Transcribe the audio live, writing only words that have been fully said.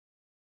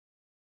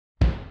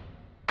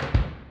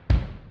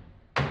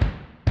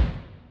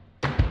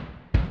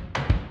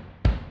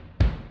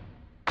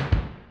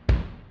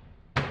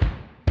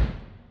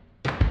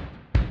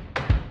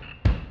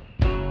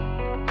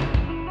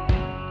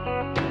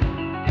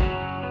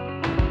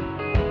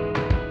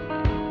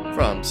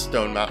From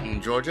Stone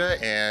Mountain, Georgia,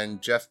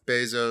 and Jeff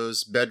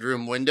Bezos'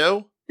 bedroom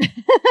window.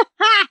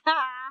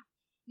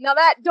 Now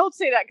don't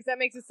say that, because that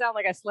makes it sound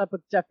like I slept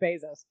with Jeff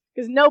Bezos.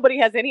 Because nobody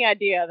has any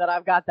idea that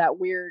I've got that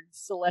weird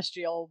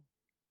celestial,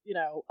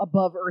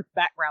 above Earth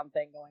background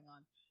thing going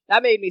on.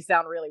 That made me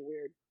sound really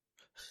weird.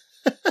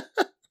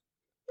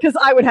 Because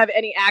I would have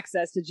any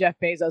access to Jeff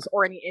Bezos,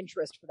 or any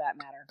interest for that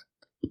matter.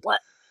 What?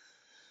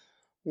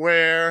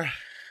 Where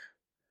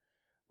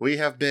we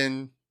have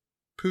been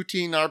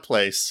poutine our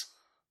place.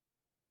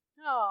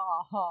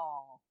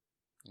 Oh.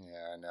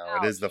 Yeah, I know.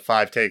 Ouch. It is the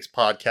 5 Takes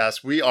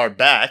podcast. We are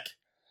back.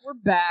 We're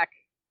back.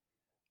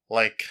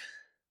 Like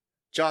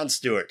Jon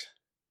Stewart.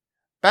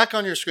 Back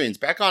on your screens.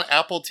 Back on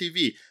Apple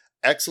TV.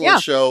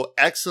 Excellent show.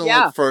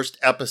 Excellent first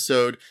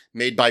episode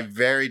made by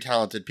very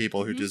talented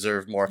people who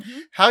deserve more. Mm-hmm.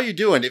 How you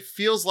doing? It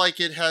feels like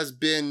it has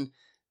been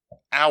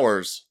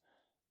hours.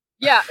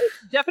 Yeah,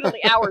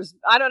 definitely hours.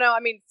 I don't know. I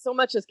mean, so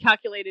much is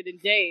calculated in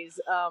days.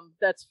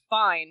 That's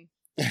fine.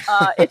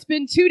 It's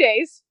been 2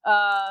 days.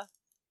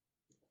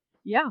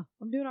 Yeah,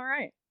 I'm doing all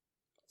right.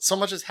 So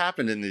much has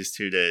happened in these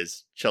 2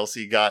 days.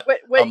 Chelsea got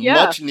a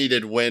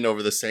much-needed win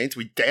over the Saints.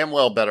 We damn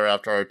well better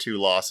after our 2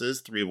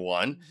 losses, 3-1.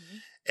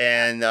 Mm-hmm.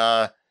 And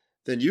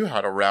then you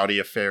had a rowdy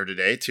affair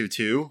today,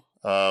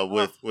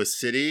 2-2, with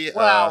City.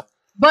 Wow.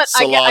 But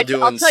Salah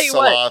doing I'll tell you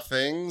Salah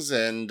things,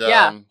 and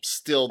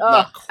still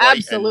not quite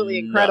absolutely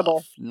enough.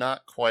 Incredible.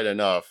 Not quite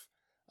enough.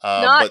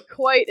 Not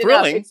quite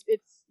thrilling. Enough.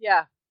 It's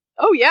yeah.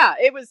 Oh yeah.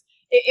 It was.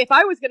 If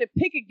I was going to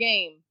pick a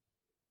game,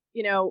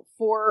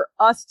 for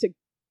us to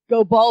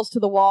go balls to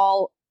the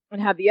wall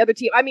and have the other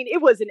team. I mean,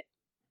 it was an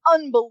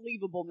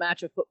unbelievable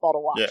match of football to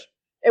watch. Yeah.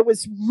 It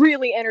was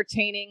really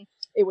entertaining.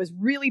 It was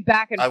really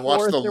back and forth. I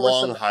watched the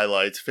long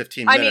highlights,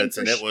 15 minutes,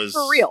 and it was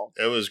for real.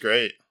 It was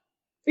great.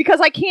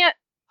 Because I can't.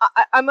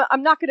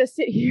 I'm not going to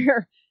sit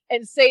here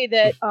and say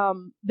that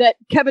that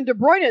Kevin De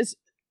Bruyne's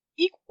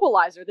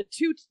equalizer,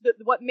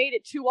 what made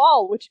it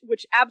 2-2,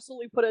 which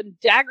absolutely put a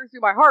dagger through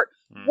my heart,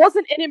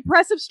 wasn't an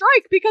impressive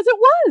strike, because it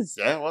was.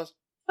 Yeah, it was.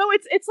 So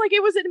it's like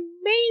it was an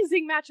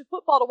amazing match of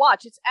football to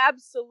watch. It's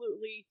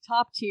absolutely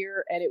top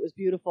tier, and it was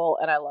beautiful,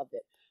 and I loved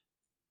it.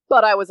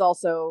 But I was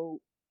also,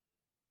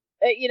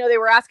 they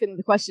were asking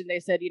the question. They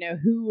said,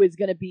 who is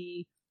going to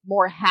be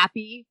more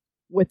happy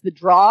with the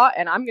draw?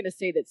 And I'm going to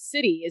say that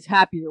City is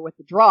happier with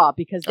the draw,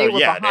 because they were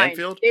behind.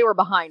 Anfield? They were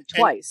behind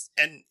twice,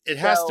 and it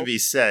has to be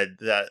said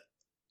that,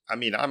 I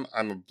mean, I'm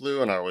a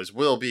Blue, and I always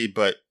will be,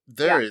 but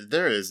there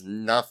is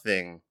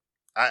nothing.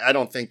 I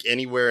don't think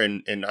anywhere,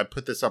 and I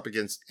put this up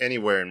against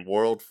anywhere in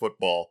world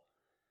football,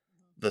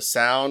 the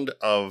sound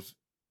of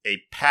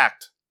a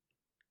packed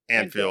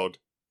Anfield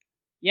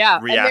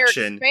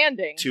reaction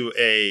to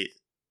a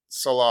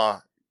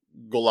Salah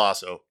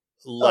golazo.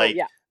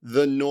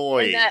 The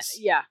noise.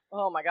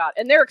 Oh my God.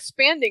 And they're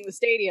expanding the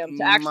stadium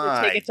to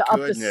actually take it to up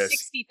to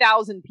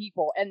 60,000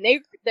 people, and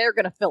they're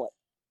going to fill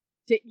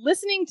it.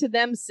 Listening to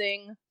them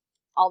sing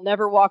 "I'll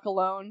Never Walk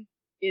Alone"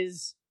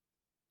 is...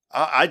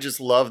 I just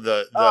love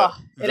it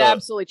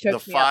absolutely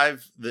chokes me up.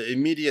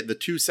 The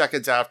 2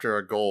 seconds after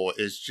a goal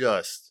is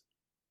just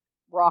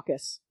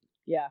raucous.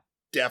 Yeah.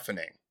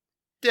 Deafening.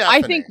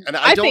 I think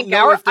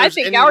our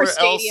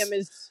stadium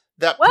is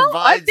that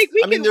provides. I think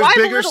we can there's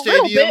bigger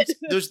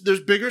stadiums. There's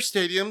bigger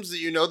stadiums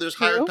that there's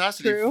higher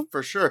capacity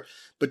for sure.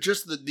 But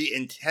just the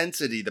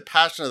intensity, the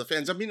passion of the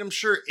fans. I mean, I'm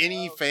sure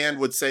any fan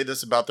would say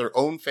this about their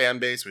own fan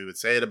base. We would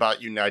say it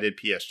about United.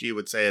 PSG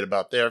would say it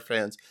about their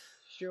fans.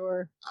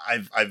 Sure.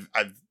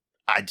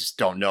 I just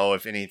don't know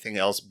if anything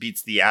else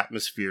beats the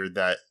atmosphere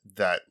that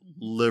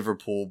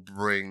Liverpool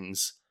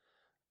brings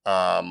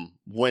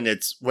when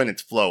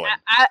it's flowing.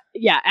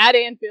 At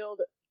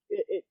Anfield,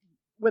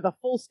 with a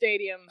full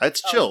stadium.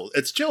 It's chill.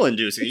 It's chill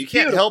inducing. You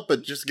can't help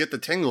but just get the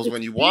tingles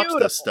when you watch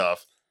this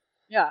stuff.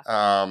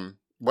 Yeah.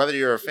 Whether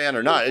you're a fan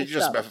or not, you're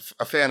just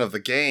a fan of the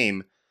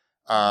game.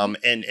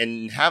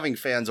 And having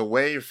fans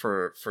away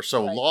for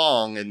so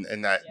long,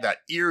 and that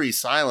eerie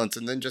silence,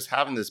 and then just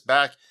having this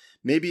back.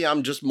 Maybe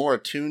I'm just more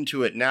attuned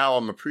to it now.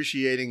 I'm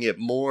appreciating it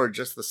more,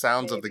 just the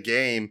sounds of the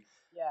game.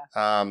 Yeah.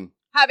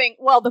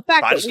 The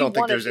fact I just don't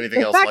think there's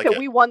anything else like it.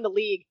 We won the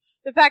league.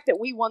 The fact that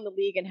we won the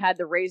league and had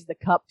to raise the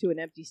cup to an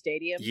empty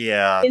stadium.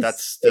 Yeah,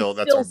 that's still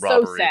a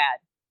robbery. So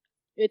sad.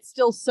 It's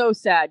still so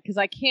sad, because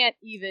I can't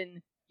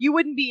even. You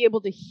wouldn't be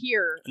able to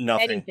hear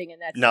anything in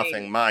that stadium.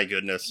 Nothing, my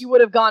goodness. You would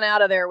have gone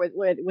out of there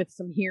with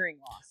some hearing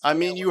loss. I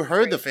mean, you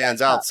heard the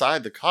fans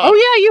outside the cup. Oh,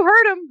 yeah, you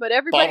heard them, but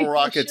everybody... Bottle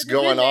rockets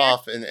going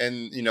off, and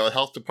the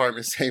health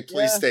department saying,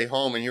 please stay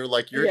home. And you're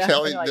like,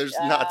 telling it's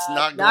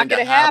not going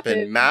to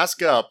happen.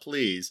 Mask up,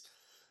 please.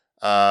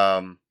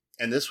 And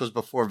this was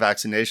before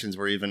vaccinations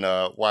were even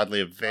widely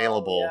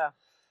available.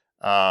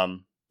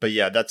 But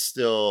yeah, that's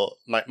still,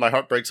 my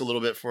heart breaks a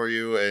little bit for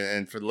you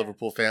and for the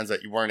Liverpool fans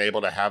that you weren't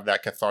able to have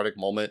that cathartic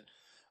moment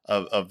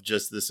of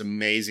just this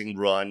amazing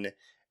run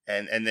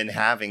and then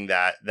having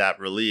that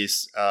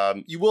release.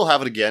 You will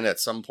have it again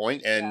at some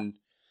point. And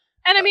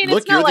I mean,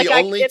 it's not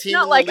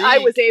like I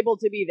was able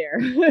to be there.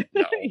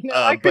 No.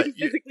 I couldn't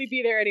physically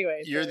be there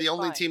anyway. You're the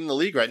only team in the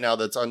league right now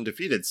that's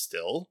undefeated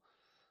still.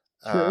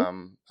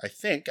 I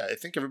think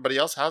everybody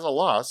else has a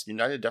loss.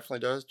 United definitely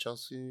does.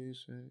 Chelsea,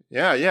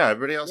 yeah,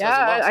 everybody else has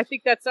a loss. I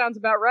think that sounds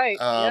about right.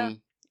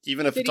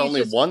 Even if City's it's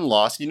only one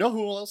loss, you know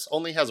who else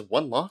only has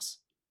one loss?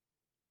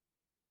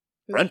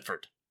 Who?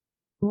 Brentford.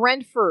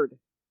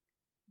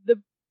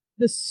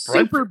 The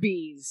Super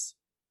Bees.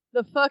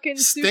 The fucking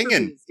Super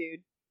Bees,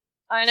 dude.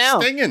 I know.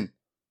 Stinging.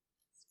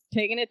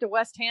 Taking it to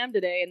West Ham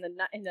today in the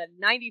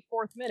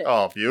 94th minute.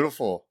 Oh,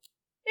 beautiful.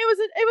 It was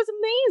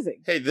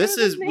amazing. Hey,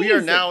 we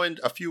are now in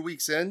a few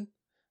weeks in.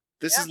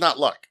 This is not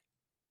luck.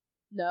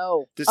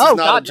 No. This is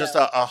not just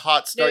a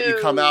hot start. No. You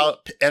come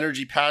out,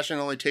 energy, passion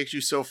only takes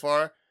you so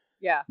far.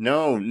 Yeah.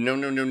 No.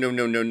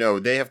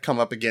 They have come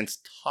up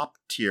against top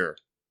tier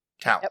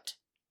talent. Yep.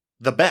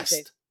 The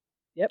best.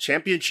 Yep.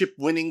 Championship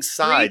winning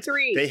sides.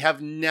 3-3. They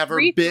have never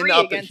been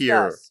up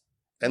here. Us.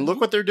 And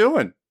look what they're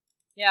doing.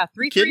 Yeah,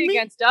 3-3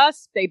 against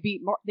us. They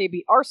beat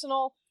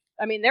Arsenal.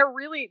 I mean, they're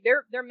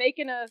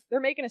making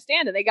a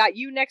stand, and they got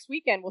you next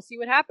weekend. We'll see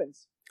what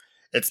happens.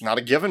 It's not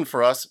a given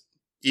for us,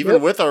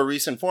 even with our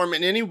recent form.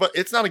 And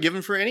it's not a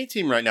given for any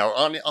team right now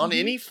on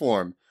any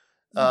form.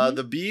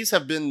 The Bees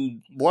have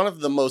been one of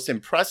the most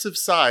impressive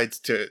sides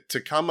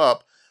to come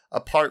up,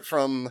 apart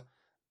from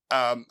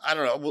I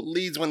don't know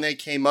Leeds when they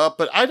came up.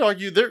 But I'd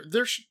argue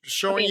they're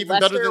showing even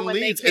Leicester better than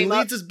Leeds, and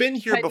Leeds has been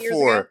here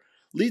before.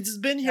 Leeds has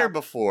been here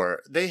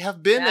before. They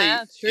have been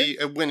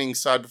a winning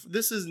side.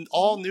 This is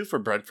all new for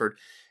Brentford,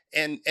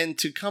 and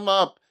to come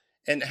up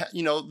and I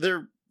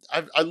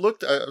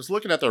was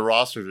looking at their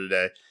roster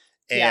today,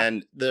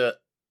 and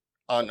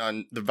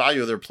on the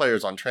value of their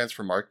players on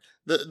Transfermarkt,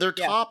 their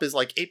top is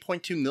like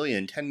 8.2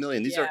 million, 10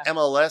 million. These are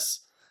MLS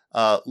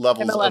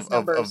levels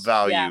of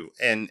value,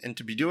 and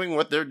to be doing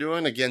what they're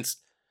doing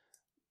against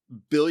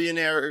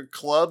billionaire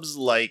clubs,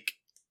 like,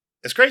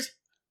 it's crazy.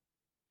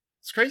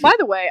 It's crazy. By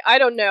the way, I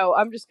don't know.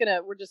 I'm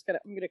gonna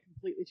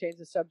completely change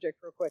the subject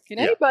real quick. Can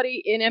anybody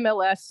in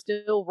MLS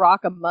still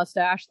rock a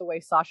mustache the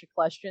way Sasha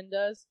Kljestan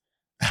does?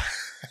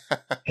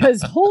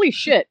 Because holy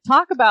shit,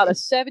 talk about a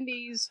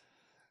 70s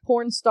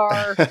porn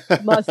star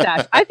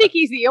mustache. I think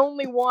he's the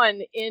only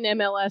one in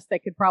MLS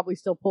that could probably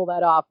still pull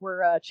that off.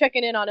 We're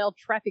checking in on El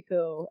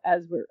Tráfico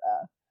as we're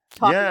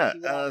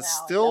talking.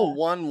 Still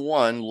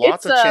 1-1.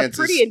 Lots of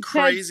chances.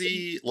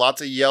 Crazy. Lots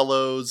of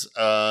yellows.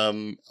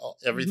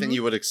 Everything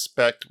you would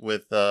expect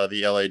with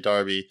the LA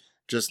Derby.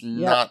 Just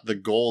not the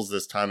goals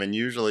this time. And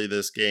usually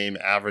this game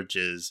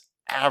averages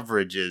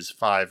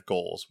 5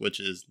 goals, which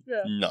is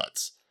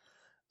nuts.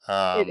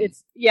 We're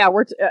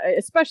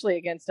especially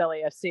against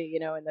LAFC,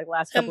 in the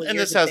last couple of years. And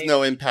this has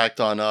no impact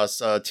on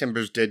us.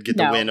 Timbers did get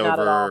the win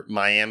over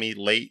Miami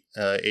late,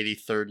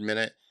 83rd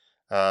minute.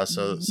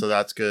 So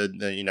that's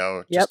good.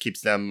 Just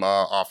keeps them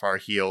off our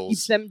heels.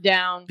 Keeps them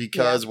down.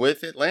 Because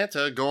with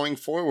Atlanta going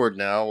forward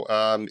now,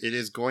 it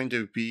is going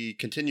to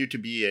continue to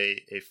be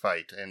a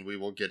fight, and we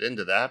will get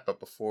into that. But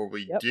before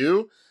we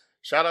do,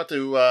 shout out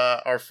to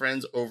our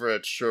friends over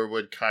at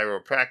Sherwood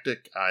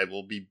Chiropractic. I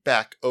will be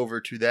back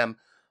over to them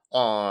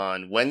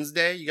on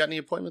Wednesday. You got any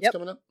appointments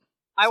coming up?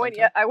 I went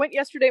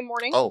yesterday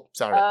morning. Oh,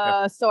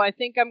 sorry. So I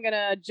think I'm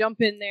gonna jump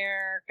in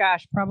there.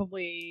 Gosh,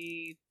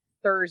 probably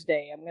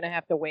Thursday. I'm gonna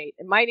have to wait.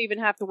 It might even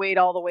have to wait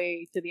all the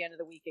way to the end of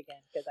the week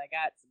again because I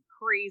got some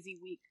crazy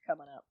week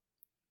coming up.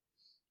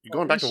 You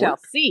going back to work? We shall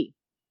see.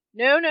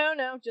 No.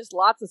 Just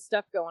lots of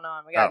stuff going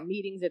on. We got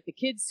meetings at the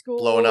kids' school.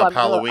 Blowing up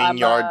Halloween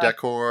yard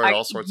decor and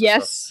all sorts of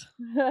stuff.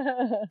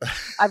 Yes.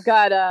 I've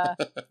got a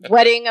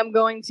wedding I'm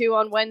going to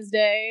on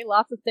Wednesday.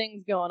 Lots of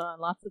things going on.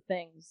 Lots of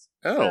things.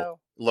 Oh. So,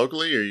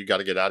 locally, or you got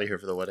to get out of here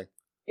for the wedding?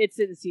 It's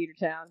in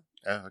Cedartown.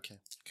 Oh, okay.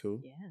 Cool.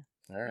 Yeah.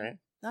 All right.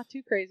 Not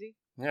too crazy.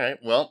 All right.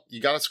 Well,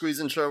 you got to squeeze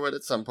in Sherwood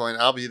at some point.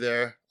 I'll be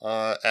there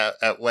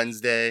at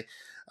Wednesday.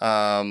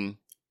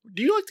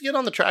 Do you like to get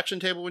on the traction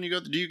table when you go?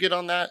 Do you get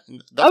on that?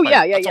 That's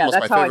almost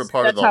my favorite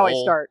part of the whole. That's how I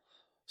start.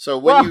 So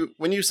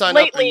when you sign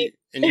up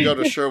and you go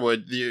to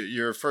Sherwood,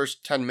 your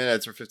first 10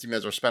 minutes or 15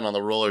 minutes are spent on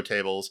the roller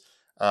tables.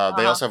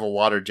 They also have a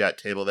water jet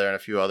table there and a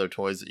few other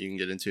toys that you can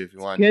get into if you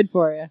want. Good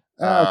for you.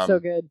 Oh, it's so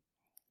good.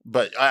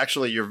 But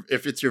actually,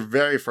 if it's your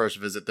very first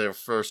visit, they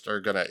first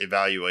are going to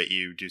evaluate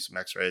you, do some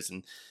x-rays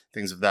and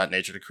things of that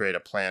nature to create a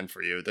plan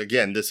for you.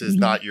 Again, this is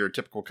not your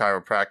typical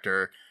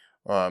chiropractor,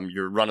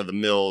 your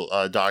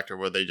run-of-the-mill doctor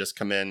where they just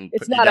come in,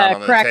 put you down on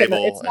the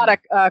table. It's not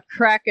a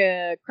crack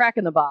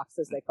in the box,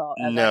 as they call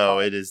it. No,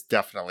 it is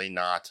definitely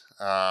not.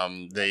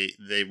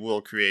 They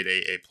will create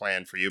a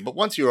plan for you. But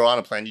once you're on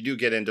a plan, you do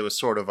get into a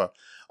sort of a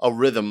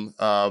rhythm.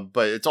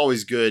 But it's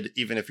always good,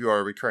 even if you are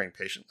a recurring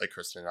patient like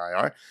Kristen and I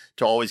are,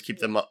 to always keep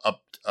them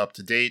up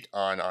to date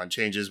on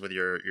changes with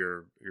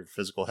your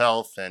physical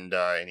health and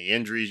any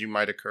injuries you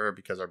might occur,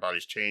 because our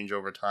bodies change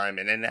over time.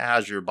 And then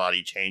as your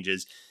body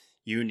changes,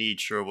 you need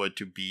Sherwood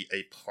to be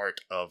a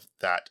part of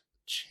that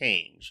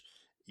change.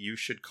 You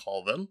should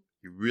call them.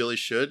 You really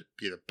should.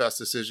 Be the best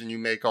decision you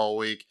make all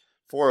week.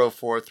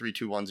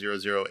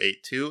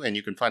 404-321-0082. And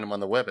you can find them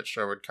on the web at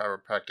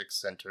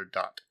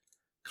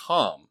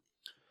sherwoodchiropracticcenter.com.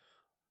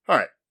 All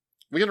right.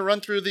 We're going to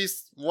run through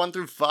these 1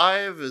 through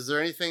 5. Is there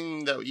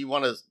anything that you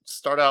want to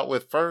start out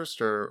with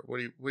first, or what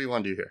do you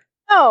want to do here?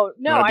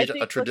 No, I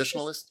think a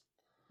traditionalist.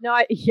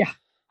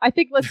 I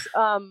think let's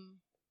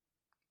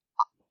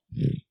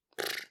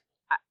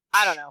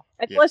I don't know.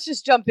 Let's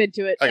just jump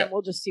into it, and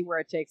we'll just see where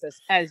it takes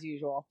us, as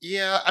usual.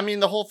 Yeah, I mean,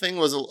 the whole thing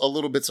was a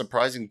little bit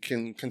surprising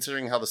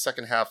considering how the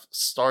second half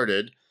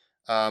started.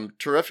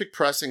 Terrific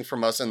pressing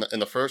from us in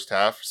the first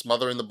half,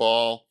 smothering the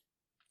ball,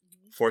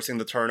 forcing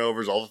the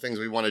turnovers, all the things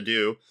we want to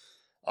do.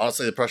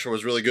 Honestly, the pressure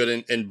was really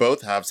good in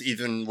both halves,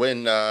 even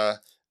when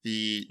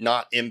the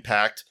not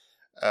impact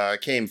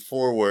came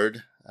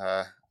forward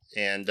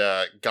and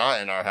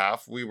got in our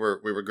half. We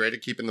were great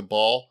at keeping the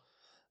ball.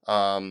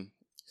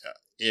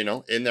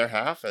 In their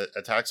half,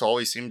 attacks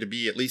always seem to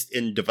be at least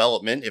in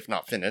development, if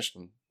not finished,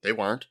 and they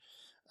weren't.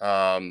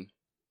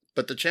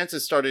 But the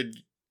chances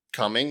started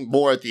coming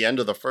more at the end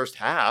of the first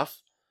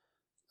half.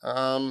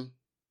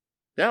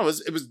 It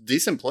was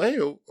decent play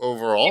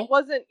overall. It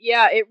wasn't.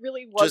 Yeah, it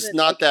really wasn't. Just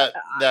not that.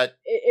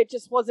 It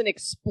just wasn't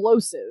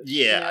explosive.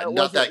 Yeah,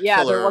 not that. Yeah,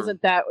 killer.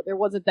 There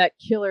wasn't that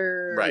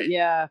killer. Right.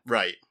 Yeah.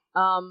 Right.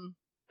 And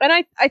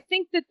I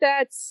think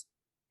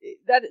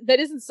that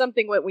isn't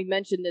something what we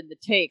mentioned in the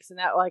takes, and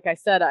that, like I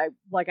said,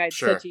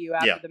 said to you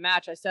after the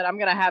match, I said I'm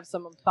gonna have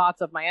some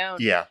thoughts of my own.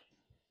 Yeah.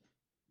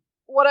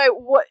 What I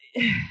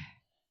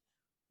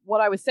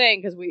was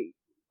saying, because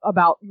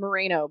about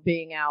Moreno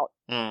being out,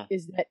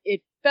 is that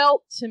it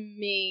felt to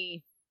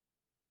me,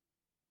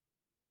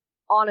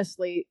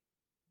 honestly,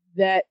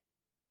 that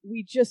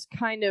we just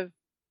kind of,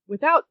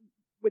 with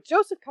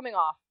Joseph coming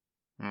off,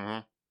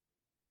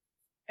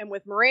 and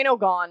with Moreno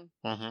gone,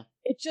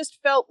 it just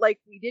felt like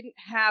we didn't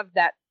have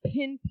that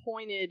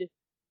pinpointed.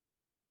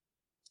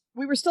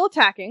 We were still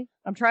attacking.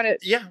 I'm trying to.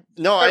 Yeah,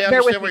 no, I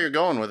understand where you're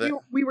going with it.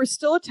 We were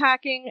still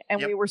attacking,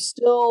 and we were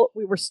still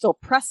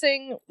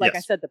pressing. Like I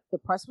said, the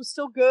press was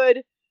still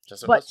good.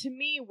 But to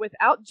me,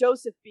 without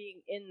Joseph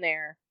being in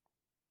there,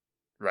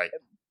 right,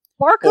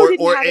 Barco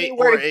didn't have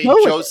anywhere to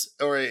go Joseph.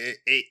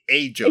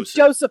 It's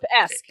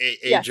Joseph-esque.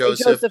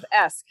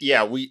 Joseph-esque.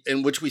 Yeah,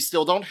 which we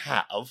still don't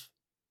have.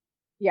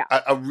 Yeah,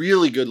 a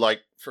really good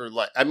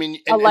I mean,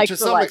 and to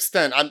some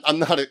extent,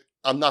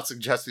 I'm not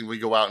suggesting we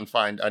go out and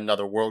find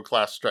another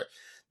world-class strike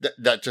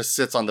that just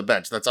sits on the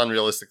bench. That's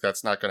unrealistic.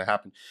 That's not going to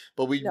happen.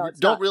 But we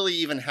don't really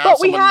even have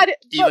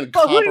someone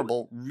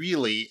comparable,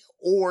 really,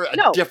 or a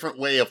different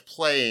way of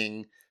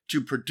playing to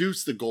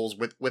produce the goals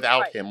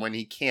without him when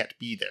he can't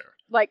be there.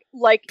 Like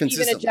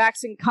even a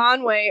Jackson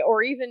Conway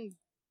or even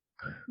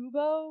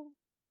Kubo.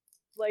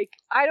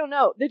 I don't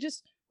know. They're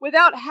just,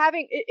 without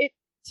having it,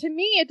 to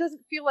me, it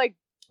doesn't feel like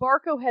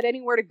Barco had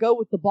anywhere to go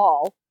with the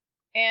ball,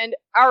 and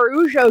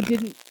Araujo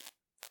didn't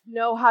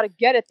know how to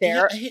get it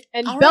there.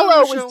 And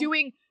Bello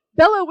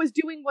was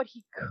doing what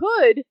he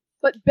could,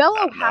 but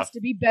Bello has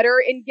to be better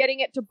in getting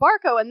it to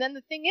Barco. And then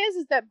the thing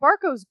is that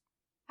Barco's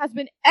has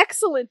been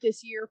excellent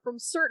this year from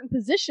certain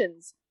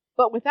positions,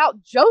 but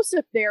without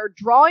Joseph there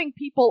drawing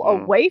people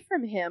away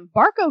from him,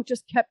 Barco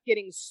just kept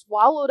getting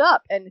swallowed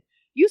up. And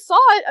you saw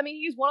it. I mean,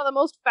 he's one of the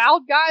most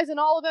fouled guys in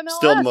all of MLS.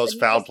 Still the most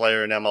fouled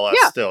player in MLS.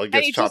 Yeah. Still, he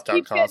gets chopped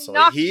out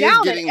constantly. He is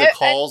getting the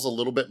calls a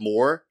little bit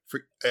more.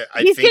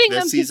 He's getting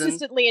them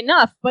consistently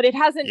enough, but it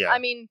hasn't. Yeah. I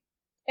mean,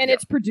 and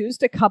it's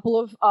produced a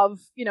couple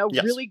of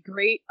really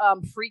great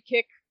free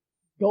kick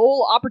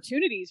goal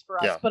opportunities for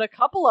us. Yeah. But a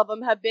couple of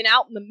them have been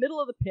out in the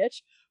middle of the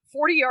pitch,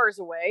 40 yards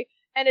away,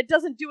 and it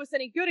doesn't do us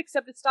any good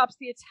except it stops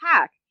the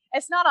attack.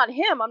 It's not on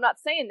him, I'm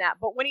not saying that,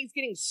 but when he's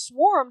getting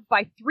swarmed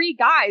by three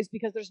guys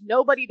because there's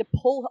nobody to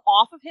pull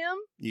off of him,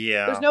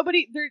 there's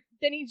nobody there,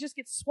 then he just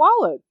gets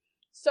swallowed.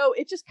 So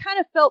it just kind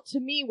of felt to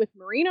me with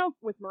Moreno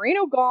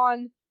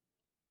gone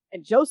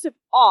and Joseph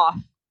off,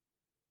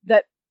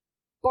 that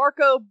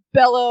Barco,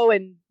 Bello,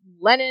 and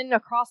Lennon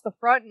across the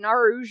front and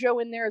Araujo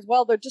in there as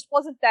well, there just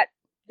wasn't that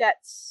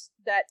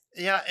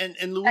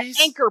and Luis,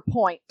 that anchor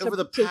point to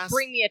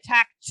bring the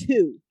attack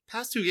to.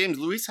 Past two games,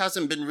 Luis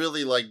hasn't been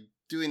really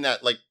doing that,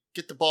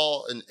 get the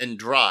ball and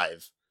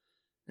drive.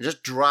 And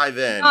just drive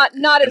in.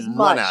 Not as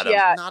much.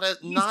 Yeah. Not as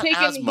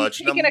much.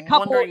 He's taken a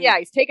couple.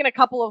 He's taken a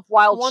couple of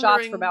wild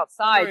shots from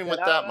outside. Wondering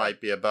what that might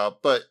be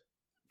about. But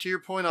to your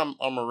point on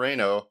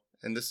Moreno,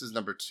 and this is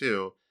number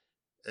 2,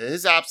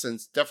 his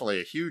absence definitely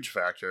a huge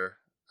factor.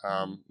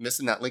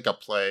 Missing that link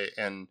up play,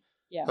 and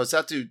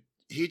Rossetto,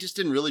 he just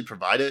didn't really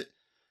provide it.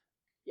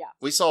 Yeah.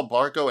 We saw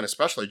Barco and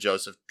especially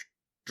Joseph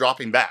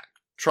dropping back,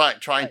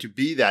 trying to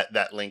be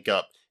that link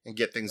up and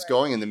get things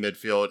going in the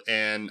midfield.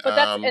 And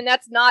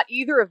that's not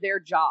either of their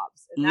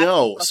jobs.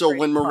 No. So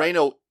when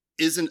Moreno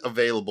isn't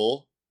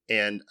available,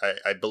 and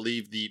I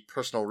believe the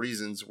personal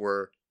reasons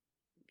were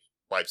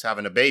wife's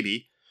having a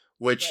baby,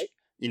 which,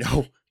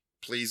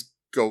 please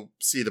go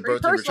see the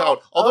birth of your child.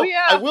 Although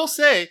I will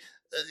say,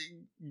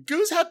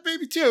 Goose had a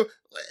baby too.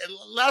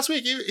 Last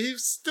week he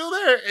was still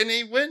there, and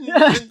he went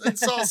and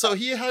saw. So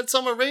he had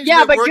some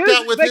arrangement worked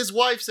out with his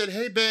wife. Said,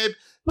 "Hey, babe,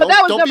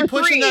 don't be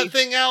pushing that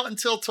thing out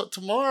until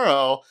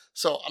tomorrow."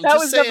 So I'm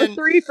just saying, number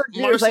 3 for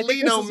Goose.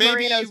 Marcelino,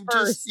 maybe you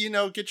just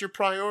get your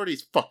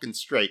priorities fucking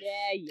straight.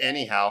 Yeah.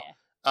 Anyhow,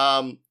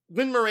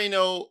 when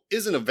Moreno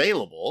isn't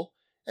available,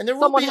 And there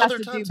will be other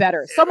times. Someone has to do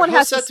better. Someone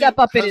has to step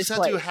up in his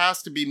place. Rossetto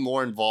has to be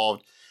more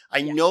involved.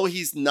 I know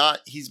he's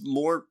not. He's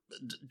more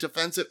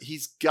defensive.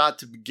 He's got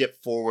to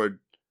get forward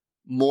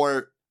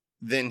more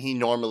than he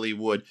normally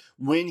would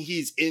when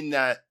he's in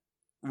that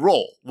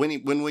role.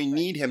 When we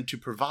need him to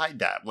provide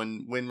that.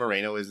 When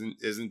Moreno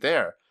isn't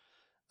there,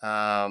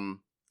 and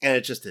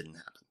it just didn't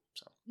happen.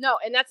 So no,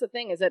 and that's the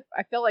thing is that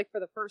I feel like for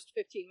the first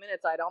 15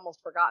 minutes I'd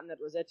almost forgotten that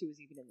Rossetto was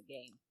even in the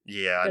game.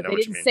 Yeah, I know they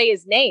didn't say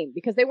his name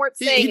because they weren't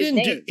saying his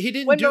name. He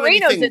didn't. When do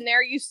Moreno's anything. in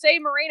there, you say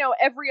Moreno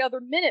every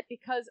other minute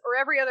or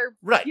every other,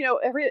 right.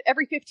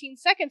 every 15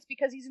 seconds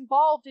because he's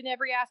involved in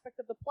every aspect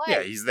of the play.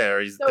 Yeah, he's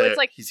there. So it's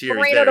like he's here.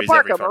 Moreno he's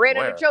there, to Barco,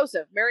 Moreno to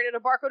Joseph, Moreno to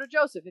Barco to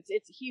Joseph.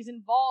 It's he's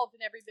involved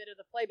in every bit of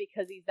the play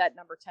because he's that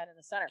number 10 in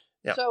the center.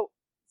 Yeah.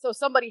 So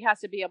somebody has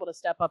to be able to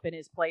step up in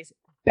his place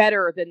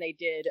better than they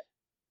did.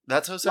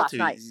 That's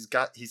Rossetto. He's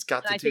got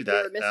to do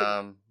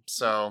that.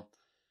 So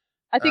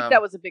I think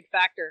that was a big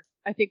factor.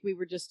 I think we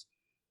were just,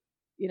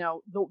 the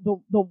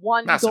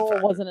one goal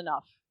factor. wasn't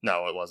enough.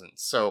 No, it wasn't.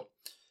 So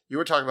you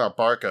were talking about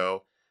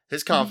Barco.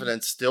 His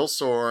confidence still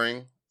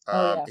soaring.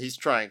 He's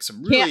trying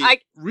some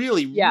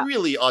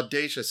really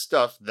audacious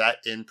stuff that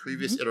in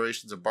previous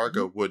iterations of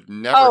Barco would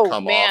never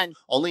come off.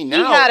 Only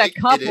now he had a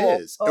couple.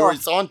 It is. Or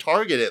it's on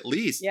target at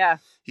least. Yeah.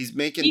 He's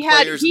making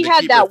players. He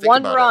had that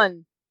one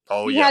run.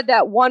 Oh, he had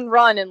that one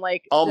run in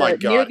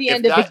near the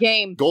end of the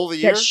game. Goal of the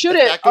year. That should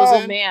have.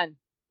 Oh man.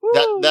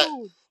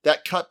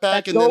 That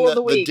cutback and then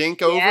the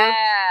dink over.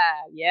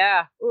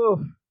 Yeah.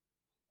 Ooh.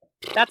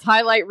 That's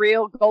highlight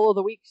reel goal of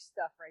the week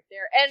stuff right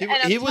there.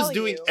 And he was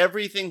doing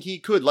everything he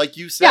could, like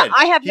you said. Yeah,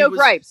 I have no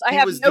gripes. I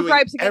have no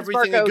gripes against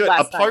Barco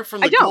last apart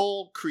from the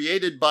goal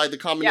created by the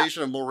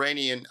combination of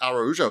Mulraney and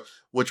Araujo,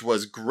 which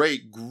was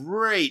great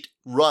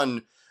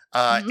run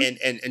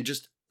and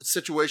just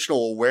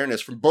situational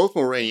awareness from both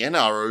Mulraney and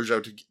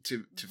Araujo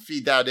to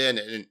feed that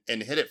in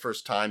and hit it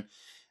first time.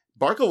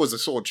 Barco was a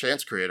sole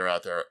chance creator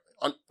out there.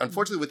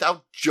 Unfortunately,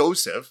 without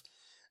Joseph,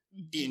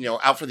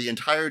 out for the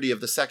entirety of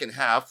the second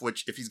half,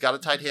 which if he's got a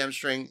tight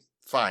hamstring,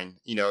 fine.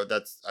 I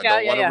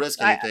don't want to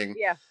risk anything.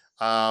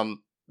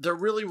 There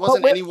really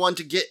wasn't anyone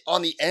to get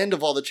on the end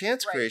of all the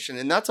chance creation,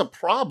 and that's a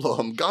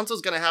problem.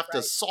 Gonzo's going to have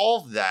to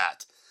solve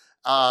that.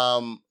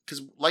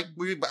 Because like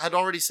we had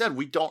already said,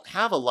 we don't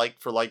have a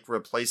like-for-like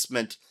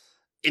replacement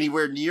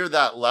anywhere near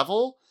that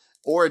level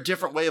or a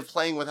different way of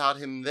playing without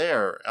him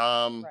there.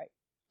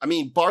 I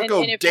mean,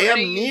 Barco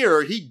damn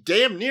near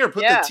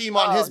put the team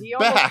on his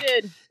back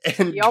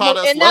and got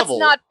us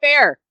level.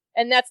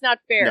 And that's not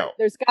fair. No.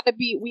 There's got to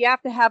be, we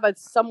have to have a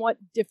somewhat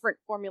different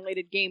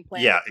formulated game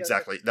plan. Yeah,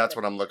 exactly. That's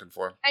what I'm looking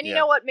for. And you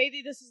know what?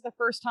 Maybe this is the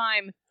first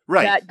time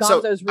that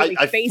Gonzo's really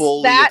faced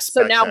that.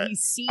 So now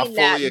he's seen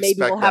that. Maybe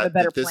we'll have a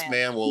better plan. This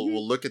man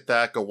will look at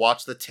that, go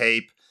watch the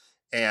tape,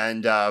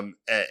 and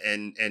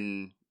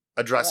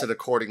address it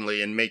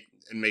accordingly, and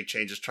make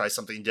changes, try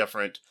something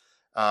different,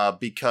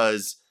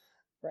 because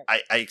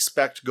I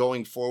expect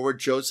going forward,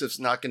 Joseph's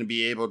not going to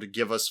be able to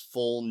give us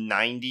full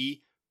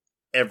 90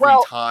 every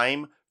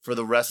time for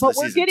the rest of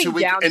the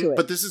season.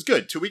 But this is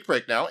good. 2-week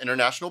break now,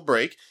 international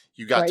break.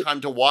 You got time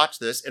to watch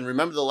this. And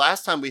remember the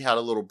last time we had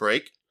a little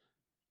break,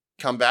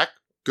 come back,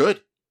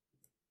 good.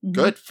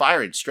 Good,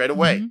 firing straight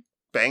away,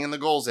 banging the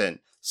goals in.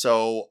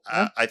 So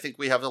I think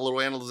we have a little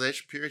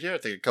analyzation period here. I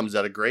think it comes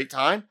at a great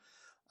time.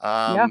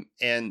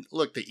 And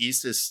look, the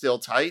East is still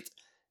tight.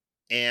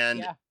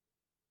 And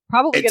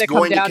probably it's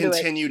going to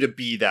continue to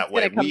be that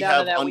way. We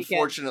have,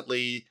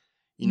 unfortunately,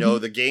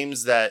 the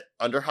games that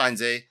under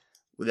Heinze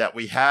that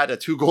we had a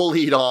 2-goal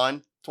lead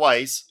on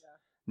twice,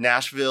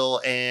 Nashville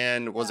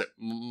and was it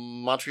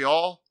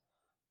Montreal?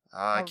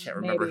 I can't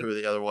remember who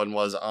the other one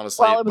was,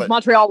 honestly. Well, it was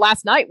Montreal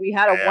last night. We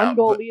had a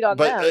 1-goal lead on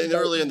them. But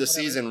early in the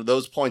season,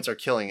 those points are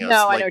killing us.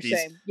 No, I know what you're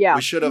saying. Yeah.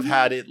 We should have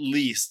had at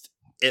least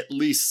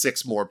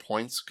 6 more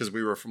points because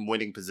we were from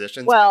winning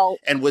positions. Well,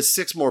 and with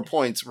 6 more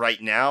points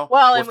right now,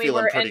 we're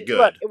feeling pretty good.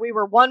 Look, we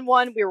were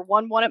 1-1. We were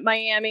 1-1 at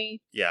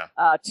Miami. Yeah.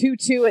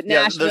 2-2 at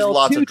Nashville. There's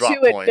lots of drop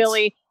 2-2 at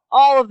Philly.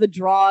 All of the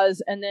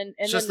draws, and then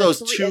just then those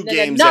 2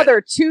 games.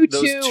 Another 2-2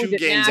 those 2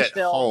 games at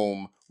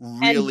home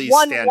really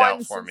stand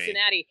out for me.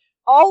 Cincinnati.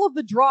 All of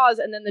the draws,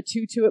 and then the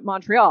 2-2 at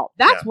Montreal.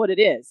 That's what it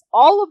is.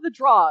 All of the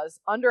draws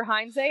under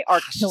Heinze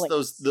are killing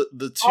us.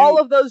 The two, all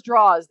of those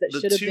draws that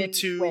should have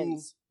been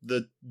wins.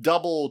 The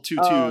double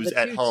 2-2s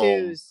at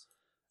home.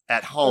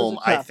 At home,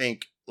 I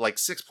think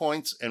 6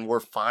 points, and we're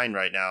fine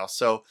right now.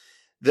 So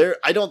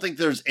I don't think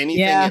there's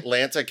anything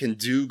Atlanta can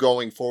do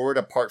going forward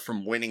apart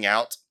from winning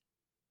out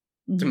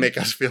to make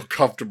us feel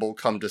comfortable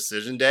come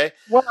decision day.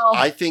 Well,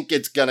 I think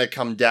it's going to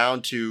come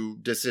down to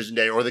decision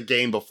day or the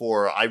game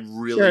before. I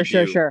really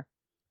do. Sure.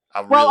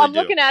 I'm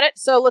looking at it.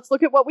 So let's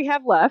look at what we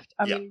have left.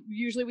 I mean,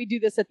 usually we do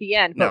this at the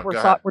end, but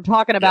we're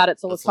talking about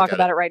it. So let's talk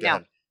about it right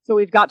now. So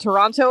we've got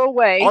Toronto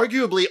away.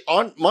 Arguably,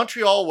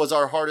 Montreal was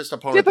our hardest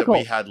opponent that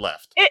we had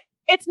left.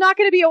 It's not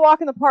going to be a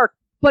walk in the park,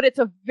 but it's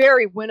a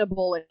very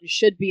winnable and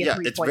should be a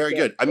 3-point it's very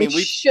good. I mean,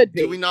 we should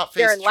be. Do we not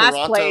face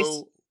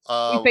Toronto?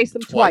 We face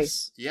them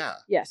twice. Yeah.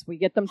 Yes, we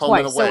get them home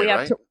twice. And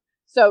away,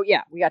 So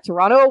yeah, we got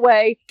Toronto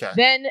away,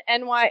 then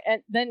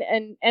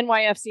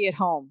NYFC at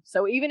home.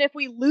 So even if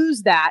we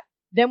lose that,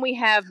 then we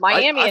have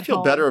Miami at home. I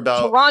feel better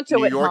about Toronto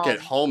New York at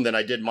home than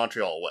I did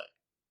Montreal away.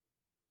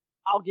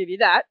 I'll give you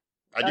that.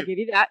 I'll give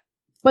you that.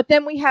 But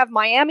then we have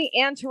Miami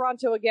and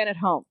Toronto again at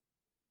home.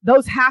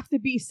 Those have to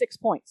be 6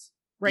 points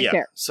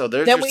there. So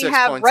there's then your we 6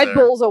 have points Red there.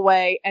 Bulls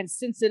away and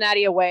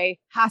Cincinnati away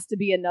has to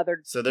be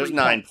another. So there's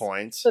 9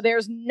 points. So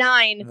there's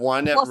 9.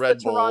 One at Red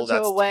Bull,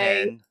 that's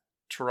away. 10.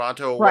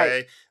 Toronto away.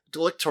 Right.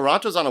 Look,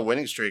 Toronto's on a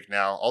winning streak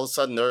now. All of a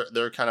sudden,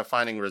 they're kind of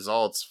finding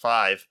results.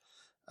 5.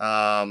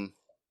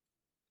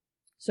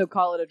 So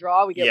call it a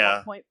draw. We get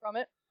 1 point from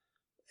it.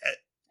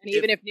 And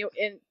even if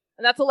and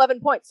that's 11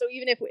 points. So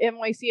even if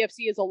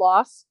NYCFC is a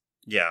loss,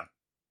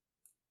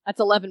 that's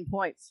 11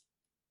 points.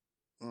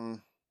 I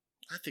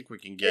think we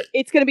can get.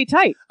 It's going to be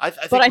tight. I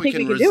think we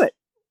can do it.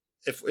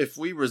 If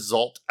we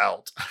result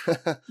out,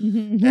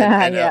 and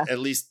at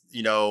least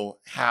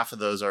half of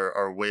those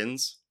are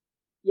wins.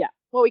 Yeah.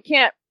 Well,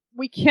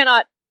 we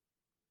cannot.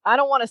 I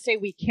don't want to say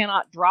we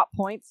cannot drop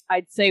points.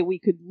 I'd say we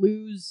could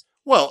lose.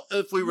 Well,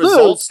 if we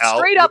result out,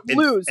 straight up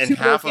lose, and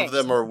half of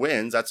them are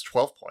wins, that's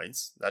 12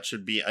 points. That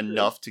should be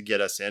enough to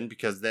get us in,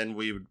 because then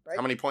we would. Right.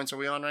 How many points are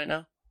we on right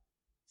now?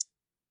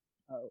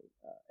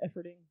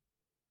 Efforting.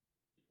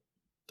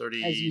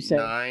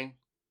 39.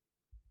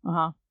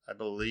 I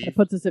believe. It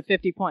puts us at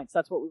 50 points.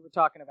 That's what we were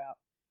talking about.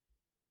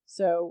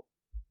 So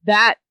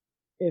that,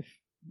 if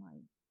my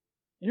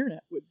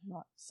internet would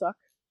not suck.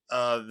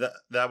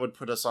 That would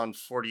put us on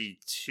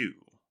 42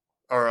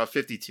 or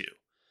 52.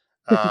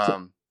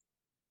 52.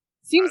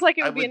 Seems like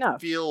it would be enough. I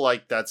feel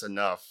like that's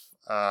enough.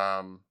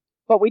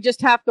 But we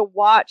just have to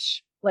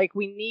watch. Like,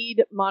 we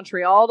need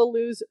Montreal to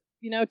lose,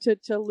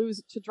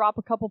 to drop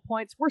a couple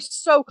points. We're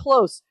so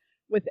close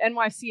with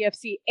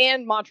NYCFC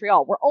and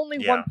Montreal. We're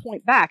only 1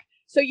 point back.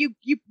 So you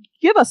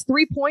give us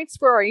 3 points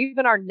for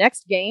even our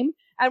next game,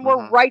 and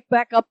we're right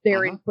back up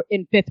there in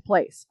 5th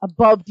place,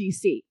 above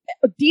DC.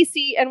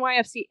 DC,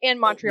 NYFC, and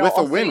Montreal with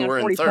a win,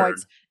 we're 40 in 3rd.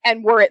 Points,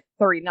 and we're at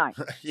 39.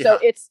 So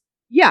it's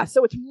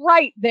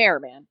right there,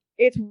 man.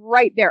 It's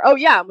right there. Oh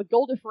yeah, with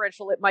goal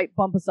differential, it might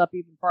bump us up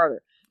even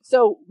farther.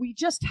 So we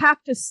just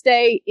have to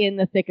stay in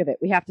the thick of it.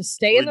 We have to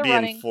stay in the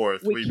running.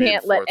 We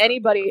can't let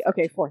anybody.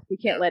 Okay, 4th. We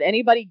can't let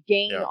anybody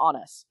gain on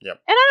us.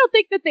 Yep. And I don't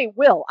think that they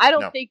will. I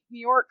don't think New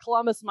York,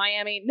 Columbus,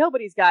 Miami.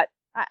 Nobody's got.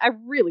 I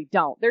really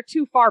don't. They're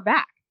too far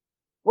back.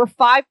 We're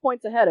 5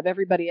 points ahead of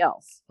everybody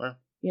else. Well,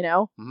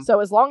 So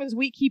as long as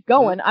we keep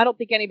going, I don't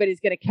think anybody's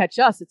going to catch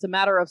us. It's a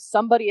matter of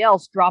somebody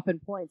else dropping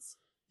points.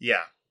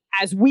 Yeah.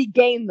 As we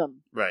gain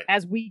them. Right.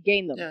 As we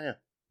gain them.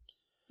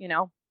 Yeah.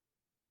 All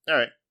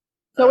right.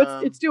 So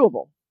it's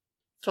doable.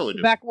 Totally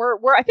doable. Back.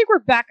 I think we're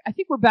back. I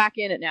think we're back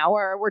in it now.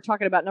 We're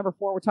talking about number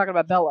 4. We're talking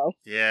about Bello.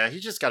 Yeah,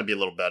 he's just got to be a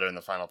little better in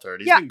the final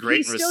third. He's been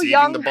great in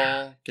receiving the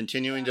ball,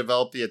 continuing to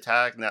develop the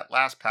attack, and that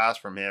last pass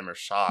from him or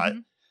shot.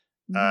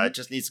 It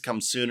just needs to come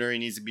sooner. He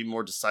needs to be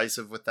more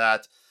decisive with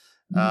that.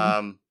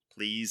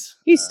 Please.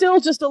 He's still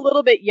just a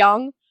little bit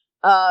young.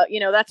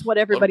 That's what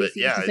everybody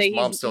seems to say. His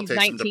mom still takes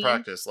 19. him to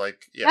practice.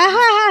 Like,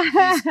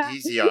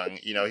 he's young.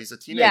 He's a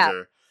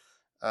teenager.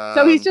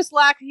 So he's just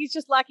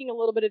lacking a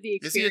little bit of the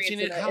experience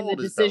in the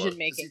decision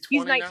making.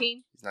 He's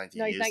 19. He's 19.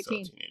 No, he's 19. Still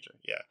a teenager.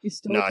 Yeah. He's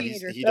still a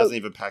teenager. He doesn't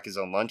even pack his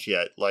own lunch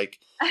yet. Like,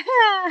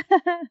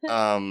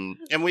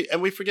 and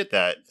we forget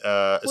that,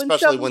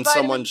 especially when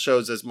someone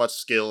shows as much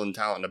skill and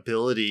talent, and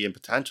ability and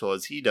potential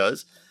as he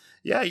does.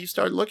 Yeah, you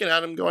start looking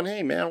at him going,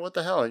 hey, man, what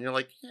the hell? And you're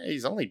like, yeah,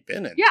 he's only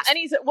been in. Yeah, and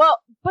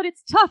but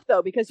it's tough,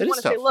 though, because you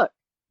want to say, look.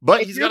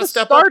 But he's got to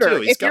step up,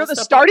 too. If you're the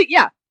starting,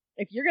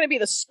 if you're going to be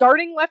the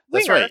starting left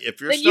winger, that's right.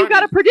 Then you got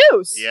to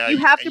produce. Yeah, you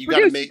have to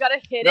produce. You got to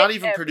hit it. Not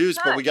even produce,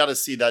 but we got to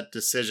see that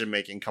decision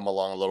making come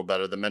along a little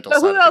better. The mental side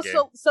of the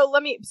game. So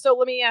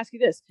let me ask you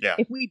this. Yeah.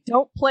 If we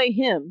don't play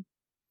him,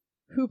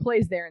 who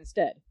plays there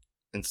instead?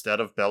 Instead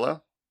of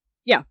Bello?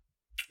 Yeah,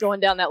 going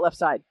down that left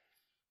side.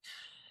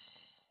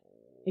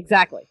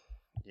 Exactly.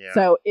 Yeah.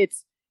 So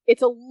it's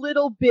a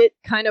little bit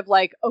kind of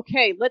like,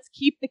 okay, let's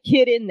keep the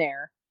kid in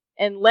there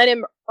and let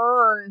him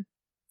earn.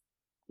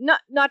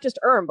 Not just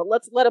earn, but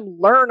let's let him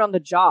learn on the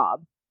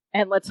job,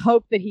 and let's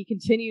hope that he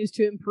continues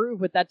to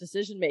improve with that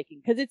decision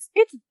making, because it's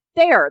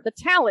there. The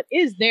talent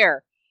is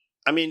there.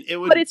 I mean,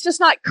 but it's just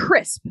not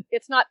crisp.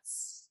 It's not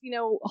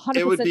 100%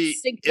 it would be,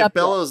 synced up. If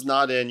Bello's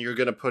not in, you're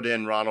going to put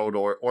in Ronald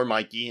or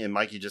Mikey, and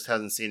Mikey just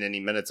hasn't seen any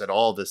minutes at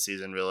all this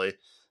season, really.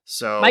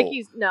 So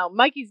Mikey's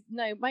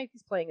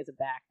playing as a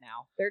back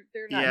now. They're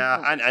not. Yeah,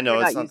 I know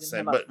it's not the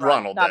same, but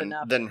Ronald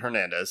then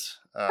Hernandez.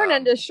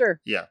 Hernandez, sure.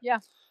 Yeah.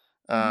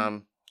 Mm-hmm.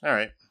 All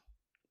right.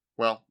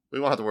 Well, we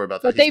won't have to worry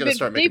about that. But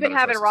they've been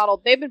having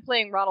Ronald. They've been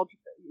playing Ronald.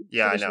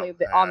 Yeah, I know.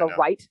 On the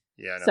right.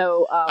 Yeah, I know.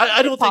 So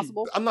I don't think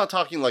I'm not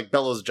talking like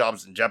Bello's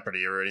job's in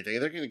jeopardy or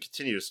anything. They're going to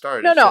continue to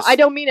start. No, I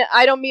don't mean it.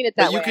 I don't mean it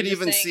that way. But you could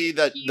even see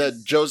that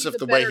Joseph,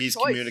 the way he's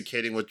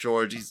communicating with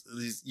George,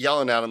 he's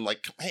yelling at him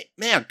like, "Hey,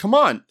 man, come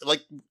on!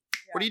 Like,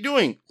 what are you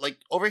doing? Like,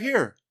 over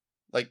here!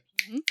 Like,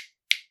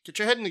 get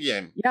your head in the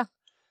game!" Yeah,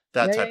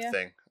 that type of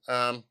thing.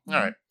 All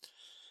right.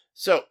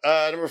 So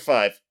number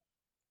 5.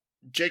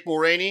 Jake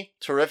Mulroney,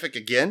 terrific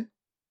again.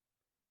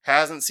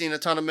 Hasn't seen a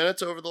ton of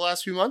minutes over the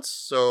last few months,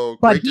 so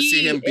great to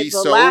see him be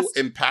so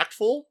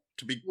impactful.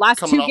 To be last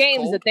 2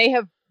 games that he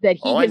has been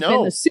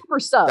the super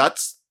sub.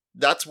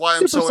 That's why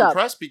I'm so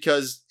impressed,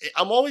 because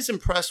I'm always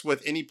impressed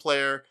with any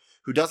player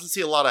who doesn't see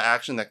a lot of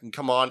action that can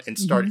come on and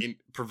start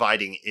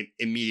providing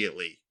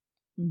immediately.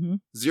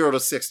 0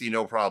 to 60,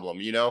 no problem.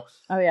 You know.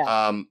 Oh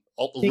yeah.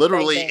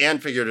 Literally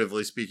and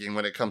figuratively speaking,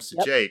 when it comes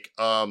to Jake.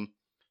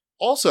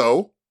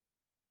 Also.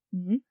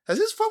 Has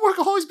his footwork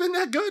always been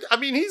that good? I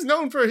mean, he's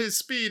known for his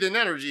speed and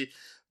energy,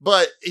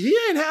 but he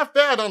ain't half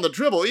bad on the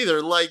dribble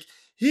either. Like,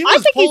 he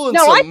was pulling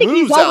some moves out there. I think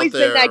he's always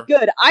been that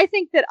good. I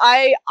think that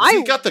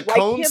he got the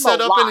cone set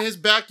up in his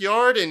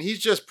backyard, and he's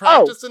just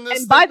practicing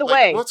this. And by the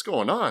way, what's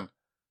going on?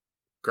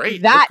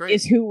 Great. That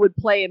is who would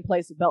play in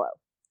place of Bello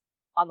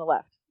on the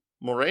left.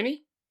 Mulroney?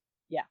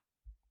 Yeah.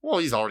 Well,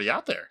 he's already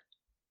out there.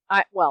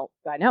 I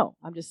know.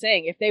 I'm just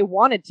saying, if they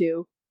wanted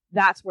to,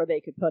 that's where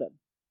they could put him.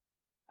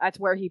 That's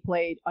where he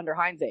played under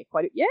Heinze.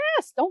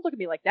 Yes, don't look at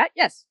me like that.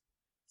 Yes,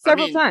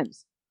 several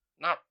times.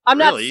 I'm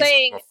not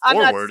saying.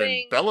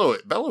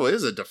 Bello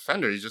is a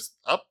defender. He's just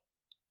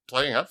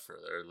playing up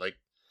further. Like,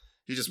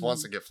 he just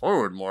wants to get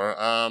forward more.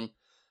 I'm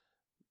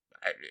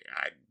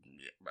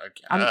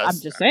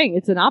just saying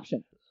it's an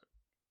option.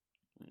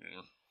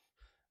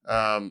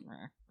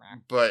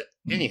 But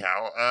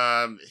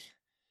anyhow,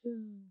 he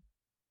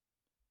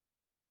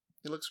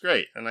looks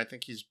great, and I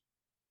think he's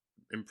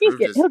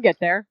improved. He'll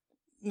get there.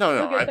 No,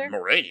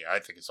 Mulroney, I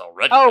think it's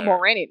already there.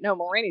 Mulroney. No,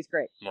 Mulroney's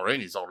great.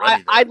 Mulroney's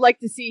already there. I'd like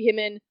to see him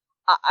in,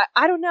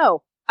 I don't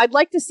know. I'd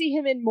like to see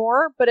him in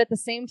more, but at the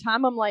same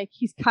time, I'm like,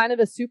 he's kind of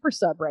a super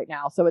sub right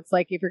now. So it's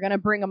like, if you're going to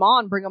bring him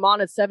on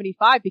at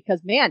 75,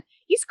 because, man,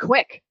 he's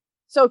quick.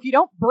 So if you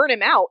don't burn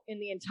him out in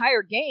the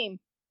entire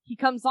game, he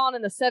comes on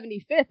in the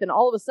 75th, and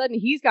all of a sudden,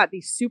 he's got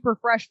these super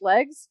fresh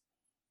legs.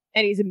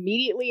 And he's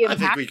immediately impactful. I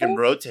think we can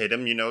rotate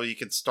him. You know, you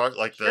could start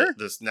like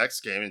this next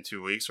game in 2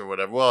 weeks or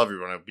whatever. Well,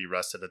 everyone will be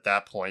rested at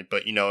that point.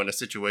 But, you know, in a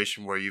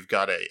situation where you've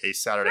got a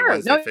Saturday,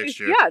 Wednesday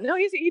fixture.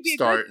 He'd be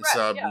start and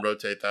sub and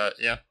rotate that.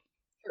 Yeah.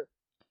 Sure.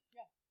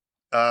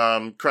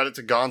 Yeah. Credit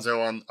to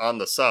Gonzo on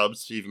the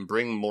subs to even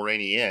bring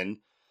Mulroney in.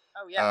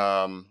 Oh,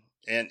 yeah.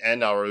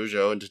 And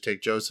Araujo, and to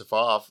take Joseph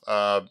off.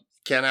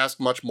 Can't ask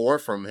much more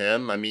from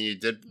him. I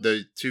mean,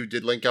 the two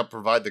did link up,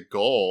 provide the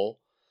goal.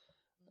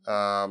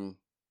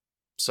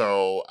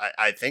 So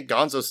I think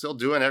Gonzo's still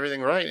doing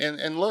everything right,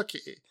 and look,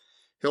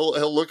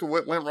 he'll look at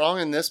what went wrong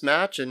in this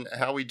match and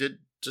how we didn't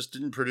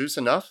produce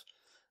enough,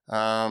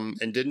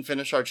 and didn't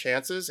finish our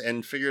chances,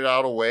 and figured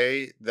out a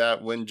way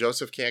that when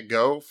Joseph can't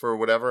go for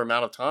whatever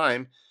amount of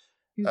time,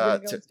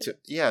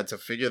 to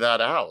figure that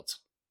out.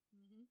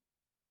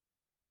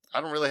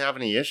 I don't really have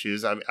any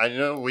issues. I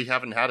know we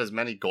haven't had as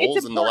many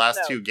goals in the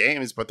last 2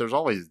 games, but there's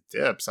always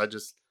dips. I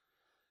don't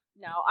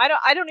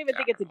even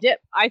think it's a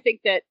dip. I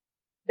think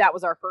that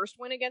was our first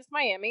win against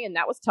Miami, and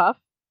that was tough.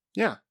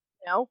 Yeah.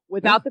 You know,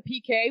 without the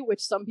PK,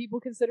 which some people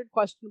considered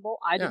questionable.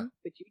 I didn't,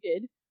 but you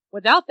did.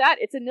 Without that,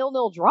 it's a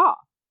 0-0 draw.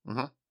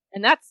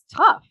 And that's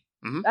tough.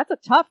 That's a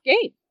tough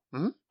game.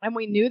 And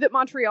we knew that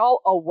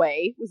Montreal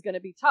away was going to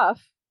be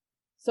tough.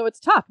 So it's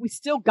tough. We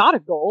still got a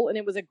goal, and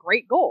it was a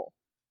great goal.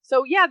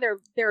 So, yeah,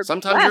 they're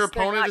sometimes your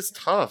opponent is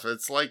tough.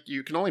 It's like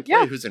you can only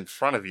play who's in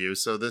front of you.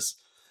 So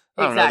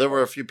I don't know. There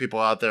were a few people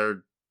out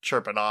there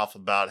chirping off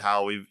about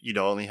how we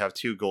only have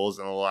 2 goals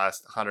in the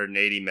last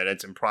 180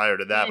 minutes, and prior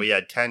to that we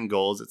had 10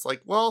 goals. It's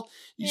like, well,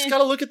 you just got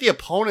to look at the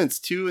opponents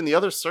too and the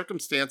other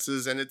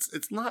circumstances, and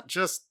it's not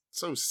just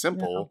so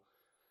simple.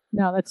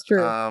 No, that's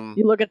true.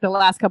 You look at the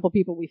last couple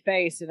people we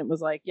faced, and it was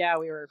like, we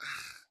were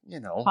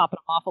popping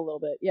them off a little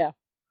bit. Yeah.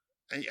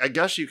 I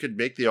guess you could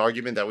make the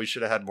argument that we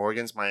should have had more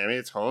against Miami.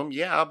 It's home.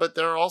 Yeah, but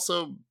they're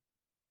also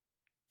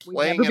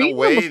playing in a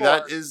way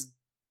that is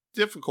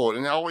difficult,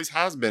 and it always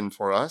has been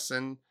for us,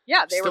 and they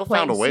still were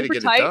playing found a way super to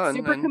get tight, it done,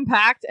 super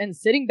compact, and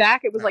sitting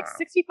back. It was like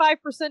 65%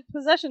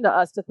 possession to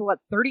us to 38%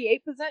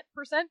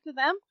 to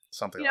them.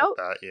 Something like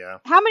that, yeah.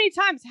 How many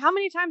times have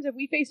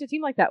we faced a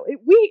team like that?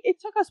 It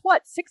took us 4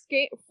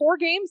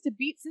 games to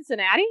beat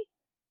Cincinnati.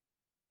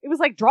 It was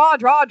like draw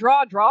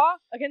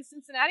against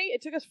Cincinnati.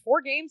 It took us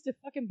 4 games to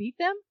fucking beat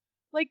them,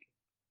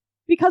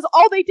 because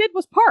all they did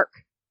was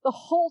park the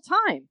whole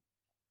time.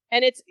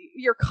 And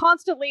you're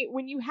constantly,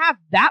 when you have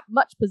that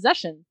much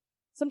possession,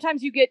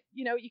 sometimes you get,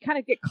 you kind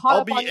of get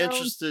caught up on your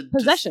own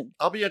possession.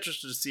 I'll be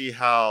interested to see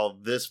how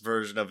this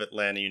version of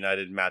Atlanta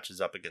United matches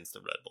up against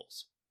the Red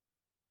Bulls.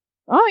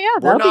 Oh,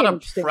 yeah, that'll be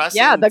interesting. We're not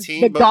a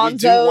pressing team, but we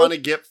do want to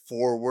get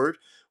forward.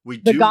 We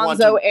do want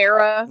to,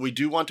 era. We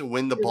do want to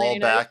win the ball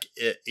back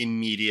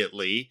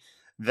immediately.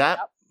 That...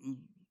 Yep.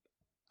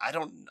 I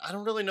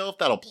don't really know if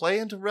that'll play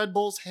into Red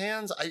Bull's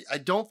hands. I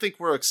don't think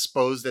we're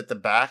exposed at the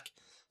back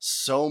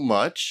so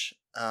much,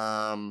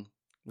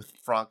 with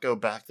Franco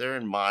back there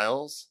and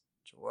Miles.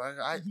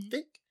 I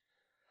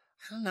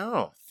don't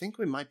know. I think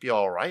we might be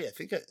all right.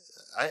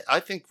 I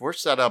think we're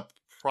set up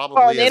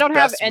probably. They don't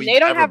have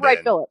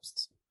Wright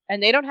Phillips,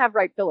 And they don't have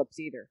Wright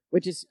Phillips either,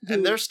 which is...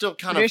 And they're still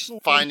kind of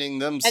finding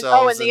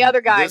themselves. And the other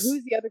guy.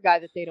 Who's the other guy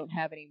that they don't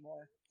have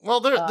anymore?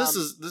 Well, this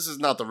is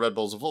not the Red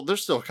Bulls of old. They're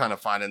still kind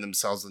of finding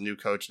themselves, the new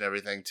coach and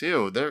everything,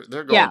 too.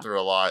 They're going through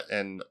a lot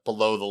and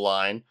below the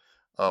line,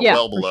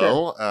 well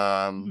below,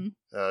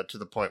 sure. To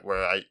the point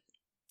where I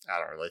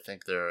don't really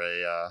think they're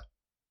a...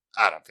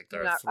 I don't think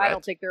they're a threat. I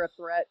don't think they're a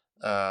threat.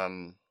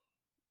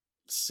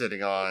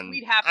 Sitting on...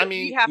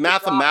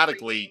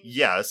 mathematically,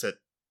 yes, at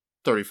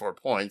 34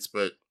 points,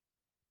 but...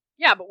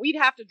 Yeah, but we'd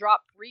have to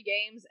drop 3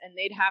 games, and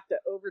they'd have to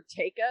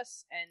overtake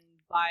us, and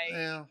by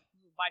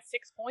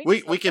 6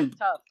 points. We can.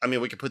 Tough. I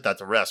mean, we can put that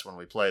to rest when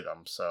we play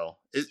them. So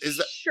is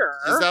that sure?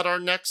 Is that our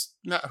next?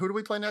 Who do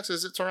we play next?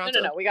 Is it Toronto?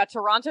 No. We got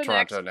Toronto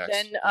next.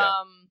 Then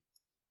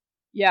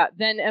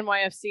then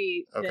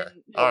NYFC. Okay.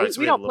 Then, all right.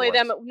 We don't play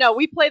them. No,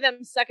 we play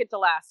them second to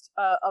last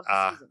of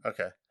the season.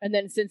 Okay. And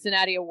then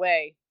Cincinnati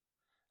away.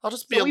 I'll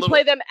just be we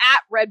play them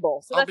at Red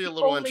Bull. So I'll that's be a the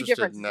little only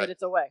difference in that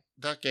it's away.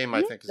 That game,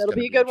 I think, is that'll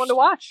be a good one to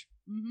watch.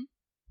 Mm-hmm.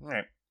 All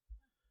right.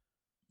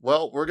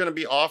 Well, we're going to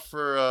be off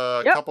for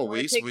a couple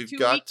weeks. We've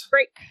got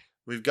break.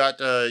 We've got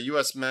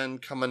U.S. men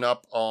coming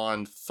up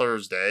on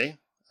Thursday.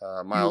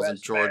 Miles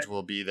and George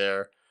will be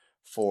there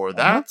for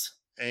that,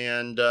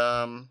 and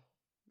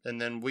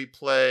then we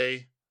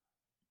play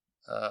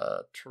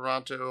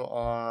Toronto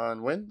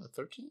on when, the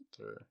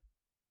 13th,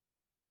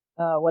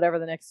 or whatever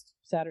the next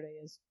Saturday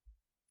is.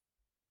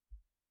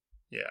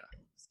 Yeah.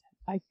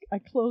 I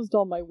closed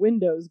all my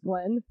windows,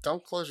 Glenn.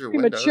 Don't close your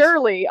windows.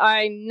 Prematurely,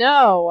 I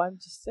know. I'm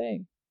just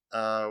saying.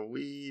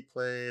 We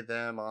play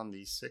them on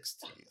the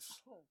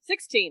 16th.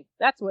 16th.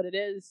 That's what it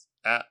is.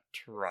 At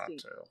Toronto.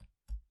 16th.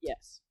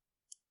 Yes.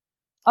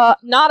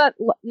 Not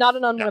an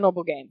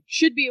unwinnable game.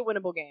 Should be a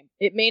winnable game.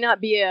 It may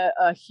not be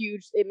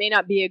it may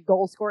not be a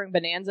goal scoring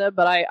bonanza,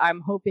 but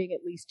I'm hoping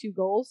at least 2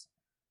 goals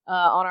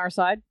on our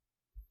side.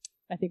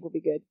 I think we'll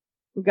be good.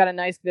 We've got a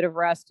nice bit of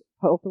rest.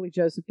 Hopefully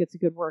Joseph gets a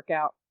good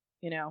workout,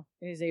 and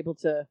he's able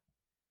to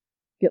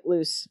get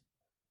loose.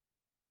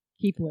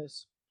 Keep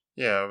loose.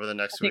 Yeah, over the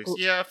next weeks.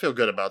 Yeah, I feel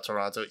good about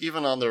Toronto.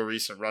 Even on their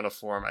recent run of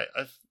form, I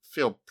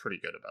feel pretty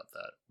good about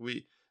that.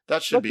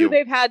 That should Look be who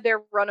they've had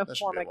their run of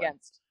form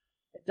against.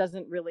 Win. It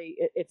doesn't really.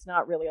 It's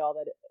not really all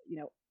that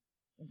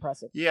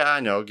impressive. Yeah,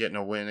 I know, getting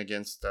a win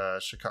against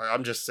Chicago.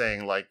 I'm just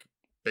saying, like,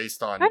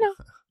 based on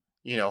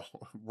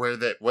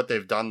what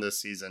they've done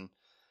this season.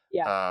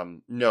 Yeah.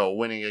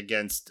 Winning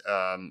against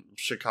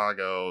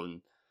Chicago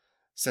and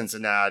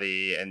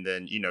Cincinnati, and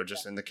then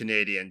just in the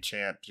Canadian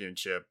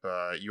Championship,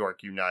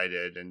 York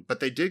United, but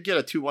they did get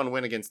a 2-1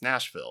 win against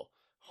Nashville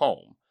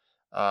home,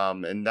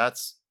 and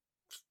that's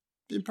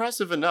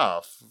impressive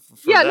enough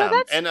for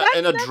them. And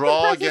a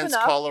draw against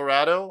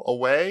Colorado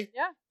away.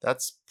 Yeah,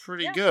 that's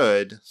pretty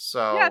good.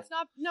 So yeah, it's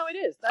not. No, it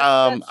is.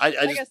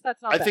 I guess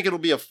that's not. I think it'll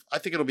be a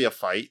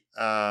fight.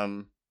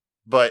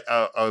 But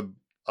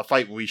a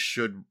fight we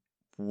should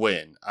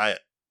win. I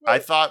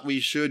thought we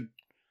should.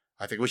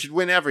 I think we should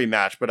win every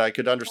match, but I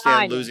could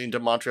understand losing to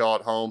Montreal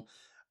at home.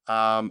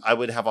 I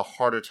would have a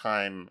harder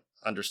time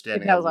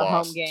understanding a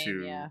loss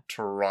to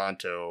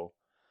Toronto,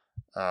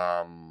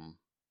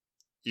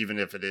 even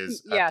if it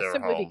is at their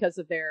simply home. because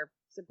of their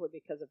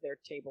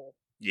table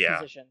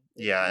position.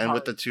 Yeah, and hard.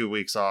 With the 2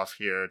 weeks off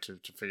here to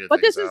figure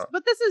things out.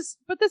 But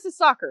this is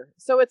soccer,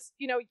 so it's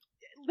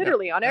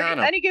literally on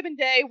any given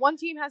day, one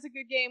team has a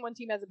good game, one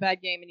team has a bad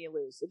game, and you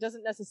lose. It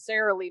doesn't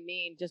necessarily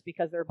mean just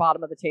because they're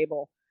bottom of the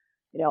table.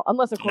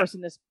 Unless of course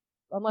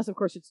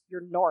it's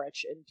your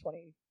Norwich in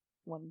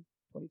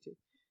 21-22.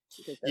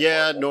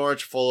 Yeah,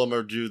 Norwich, Fulham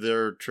are do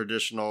their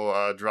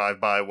traditional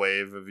drive-by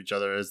wave of each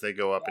other as they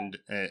go up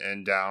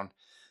and down.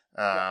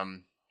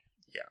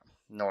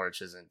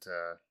 Norwich isn't.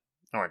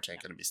 Norwich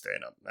ain't going to be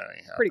staying up. That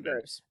ain't happening. Pretty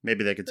gross.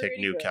 Maybe they could take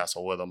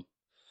Newcastle with them.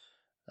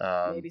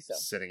 Maybe so.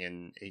 Sitting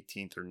in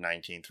 18th or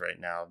 19th right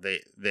now.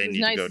 They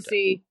need to go.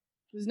 It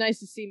was nice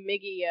to see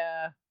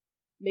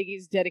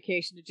Miggy's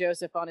dedication to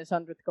Joseph on his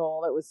 100th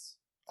goal. It was.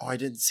 Oh, I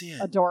didn't see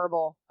it.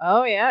 Adorable.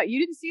 Oh yeah, you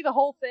didn't see the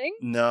whole thing?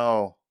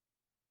 No.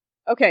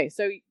 Okay,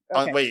 so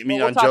wait, you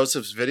mean on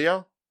Joseph's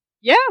video?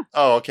 Yeah.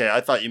 Oh, okay.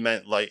 I thought you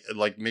meant like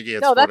Miggy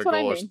had scored a goal.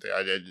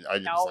 I did. I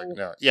was like,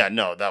 no. Yeah,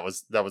 no. That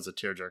was a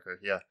tearjerker.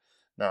 Yeah.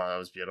 No, that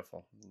was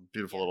beautiful.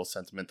 Beautiful little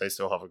sentiment. They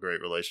still have a great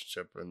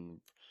relationship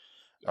and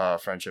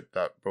friendship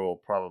that will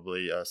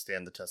probably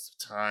stand the test of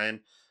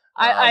time.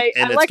 I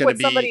like what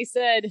somebody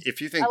said.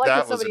 If you think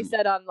somebody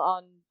said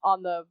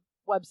on the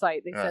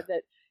website, they said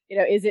that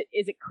is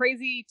it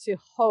crazy to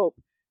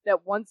hope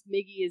that once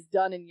Miggy is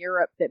done in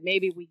Europe, that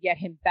maybe we get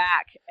him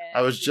back? And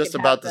I was just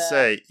about to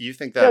say, you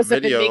think that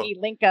Joseph video? And Miggy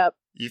link up.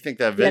 You think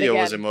that video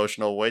was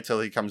emotional? Wait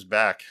till he comes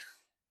back.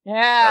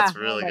 Yeah, that's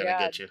really gonna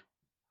get you.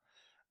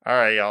 All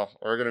right, y'all.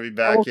 We're gonna be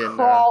back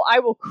I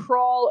will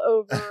crawl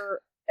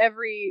over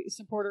every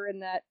supporter in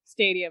that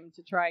stadium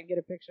to try and get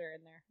a picture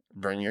in there.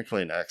 Bring your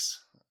Kleenex.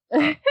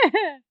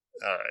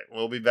 All right.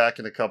 We'll be back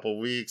in a couple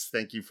weeks.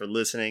 Thank you for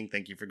listening.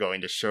 Thank you for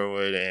going to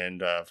Sherwood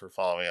and for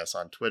following us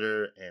on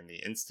Twitter and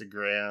the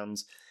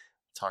Instagrams.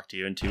 Talk to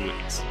you in 2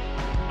 weeks.